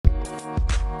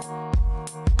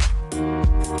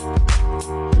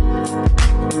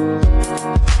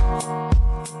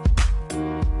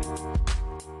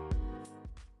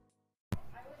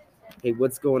Hey,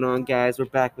 what's going on, guys? We're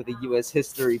back with a U.S.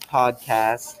 History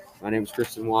podcast. My name is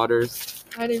Christian Waters.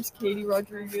 My name's Katie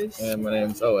Rodriguez. And my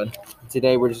name's Owen.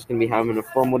 Today, we're just going to be having a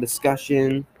formal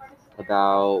discussion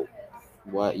about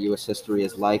what U.S. history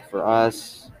is like for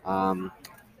us,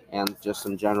 and just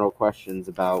some general questions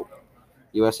about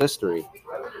U.S. history.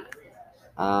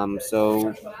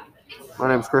 So, my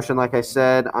name's Christian. Like I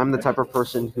said, I'm the type of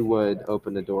person who would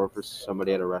open the door for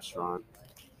somebody at a restaurant.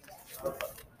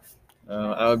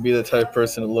 I would be the type of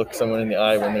person to look someone in the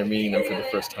eye when they're meeting them for the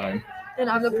first time. And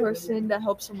I'm the person that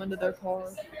helps someone to their car.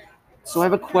 So I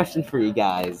have a question for you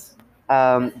guys.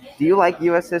 Do you like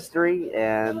U.S. history,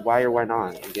 and why or why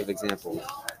not? And give examples.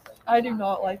 I do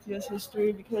not like U.S.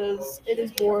 history because it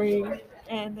is boring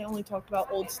and they only talk about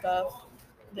old stuff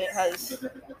that has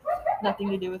nothing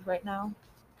to do with right now.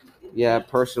 Yeah,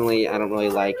 personally, I don't really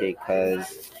like it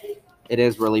because it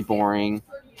is really boring,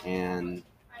 and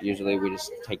usually we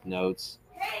just take notes,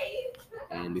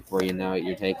 and before you know it,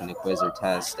 you're taking a quiz or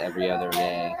test every other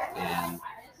day, and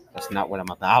that's not what I'm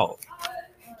about.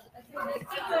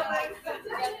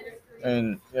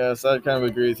 And yes, I kind of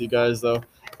agree with you guys, though.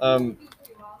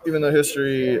 Even though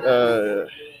history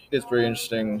is pretty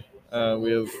interesting,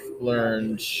 we have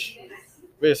learned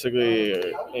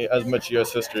basically as much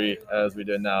U.S. history as we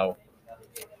did now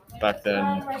back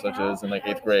then, such as in like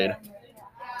 8th grade.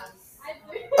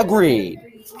 Agreed.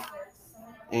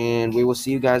 And we will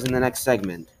see you guys in the next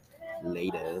segment.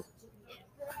 Later.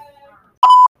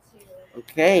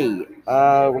 Okay,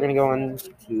 we're going to go on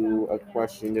to a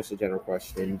question, just a general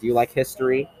question. Do you like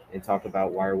history? And talk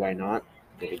about why or why not.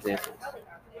 Give examples.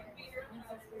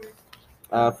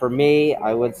 For me,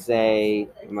 I would say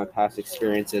in my past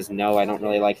experiences, no, I don't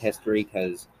really like history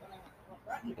because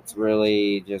it's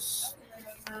really just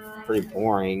pretty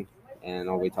boring, and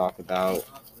all we talk about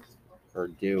or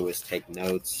do is take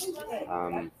notes.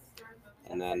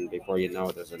 And then before you know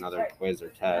it, there's another quiz or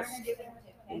test.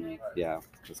 And yeah,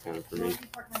 that's kind of for me.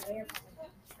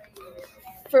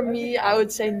 For me, I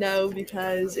would say no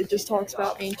because it just talks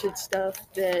about ancient stuff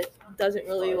that doesn't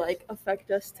really affect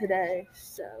us today.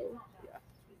 So, yeah.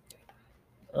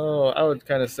 Oh, I would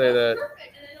kind of say that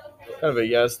kind of a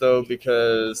yes, though,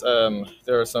 because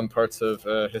there are some parts of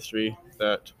history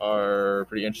that are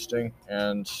pretty interesting,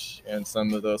 and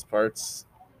some of those parts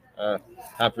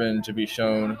happen to be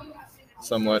shown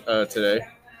somewhat today,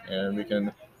 and we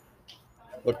can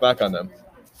look back on them.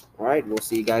 All right, we'll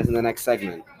see you guys in the next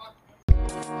segment.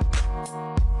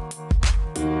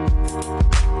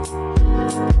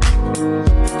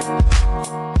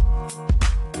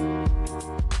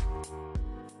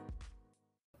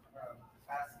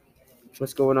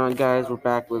 What's going on, guys? We're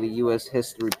back with a U.S.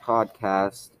 History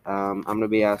podcast. I'm going to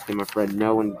be asking my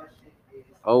friend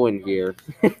Owen here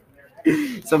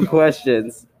some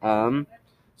questions.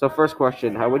 So first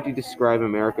question, how would you describe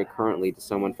America currently to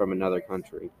someone from another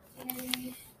country?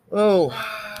 Oh,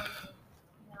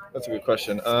 that's a good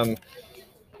question.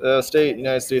 The state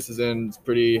United States is in is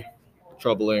pretty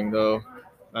troubling, though.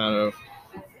 I don't know.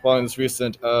 Following this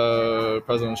recent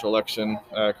presidential election,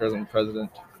 current president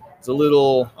is a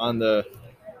little on the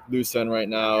loose end right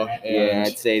now. And Yeah,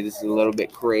 I'd say this is a little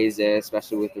bit crazy,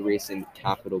 especially with the recent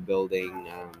Capitol building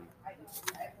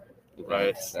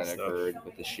events that occurred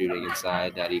with the shooting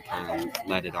inside, that he kind of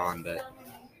led it on, but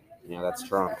that's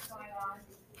Trump.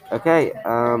 Okay,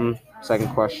 second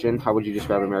question, how would you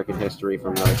describe American history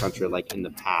from another country, like in the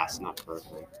past, not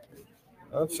currently?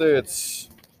 I'd say it's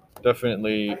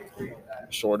definitely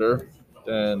shorter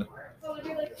than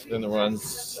the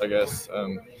ones, I guess.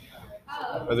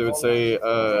 I would say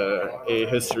a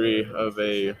history of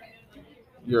a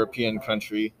European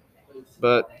country,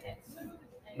 but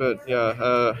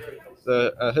yeah,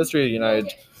 the history of the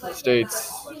United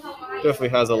States definitely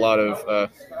has a lot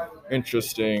of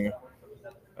interesting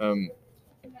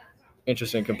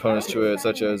components to it,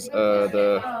 such as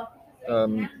the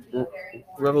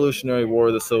Revolutionary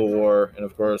War, the Civil War, and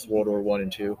of course World War I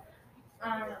and II.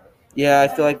 Yeah, I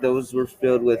feel like those were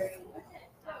filled with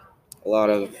a lot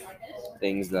of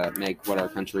things that make what our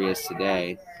country is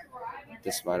today,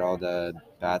 despite all the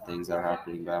bad things that are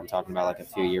happening. But I'm talking about like a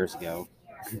few years ago.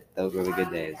 Those were the good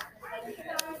days.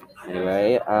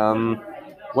 Anyway,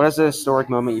 what is a historic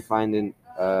moment you find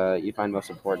most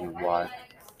important, and why?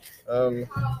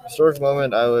 Historic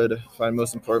moment I would find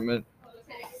most important.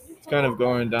 It's kind of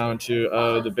going down to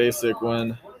the basic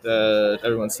one that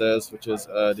everyone says, which is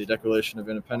the Declaration of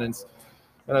Independence,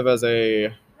 kind of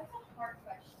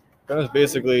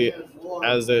basically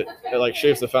as it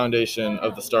shapes the foundation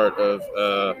of the start of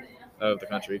the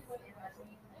country.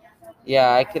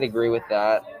 Yeah, I could agree with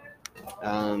that.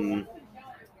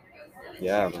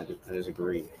 Yeah, I just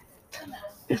agree.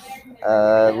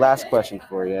 Last question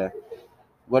for you.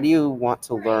 What do you want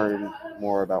to learn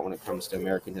more about when it comes to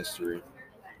American history?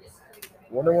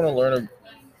 What do I want to learn?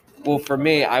 Well, for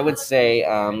me, I would say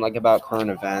like about current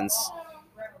events,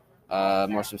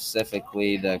 more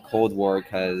specifically the Cold War,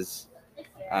 because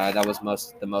that was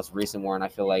the most recent war, and I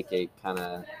feel like it kind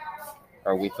of,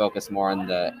 or we focus more on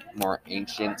the more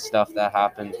ancient stuff that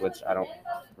happened, which I don't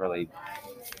really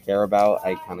care about.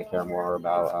 I kind of care more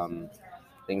about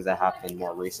things that happened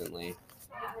more recently,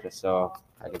 just so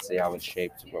I can see how it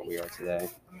shaped what we are today.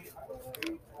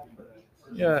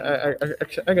 Yeah,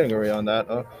 I can agree on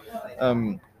that.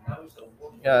 Um,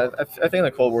 yeah, I think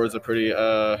the Cold War is a pretty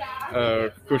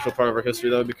crucial part of our history,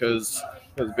 though, because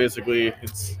basically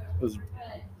it was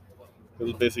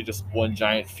basically just one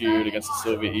giant feud against the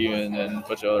Soviet Union and a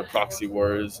bunch of other proxy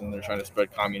wars, and they're trying to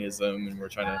spread communism, and we're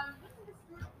trying to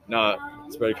not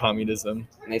spread communism.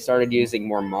 And they started using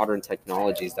more modern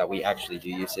technologies that we actually do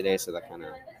use today, so that kind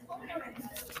of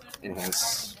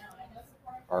enhance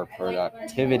our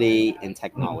productivity in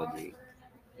technology.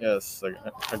 Yes, I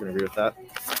can agree with that.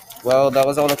 Well, that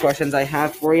was all the questions I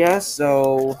have for you,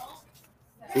 so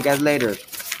see you guys later.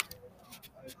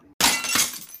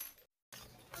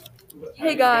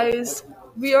 Hey guys,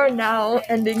 we are now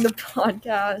ending the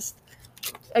podcast.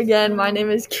 Again, my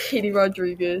name is Katie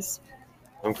Rodriguez.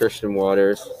 I'm Christian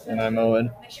Waters. And I'm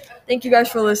Owen. Thank you guys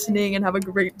for listening and have a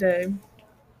great day.